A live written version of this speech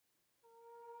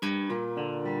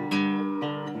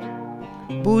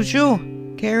Bonjour,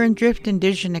 Karen Drift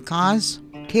Indigenous.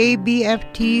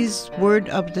 KBFT's word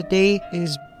of the day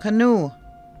is canoe.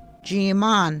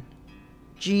 Jiimaan,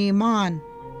 jiimaan,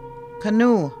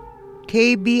 canoe.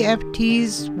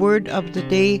 KBFT's word of the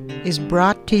day is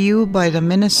brought to you by the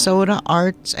Minnesota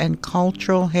Arts and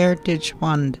Cultural Heritage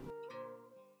Fund.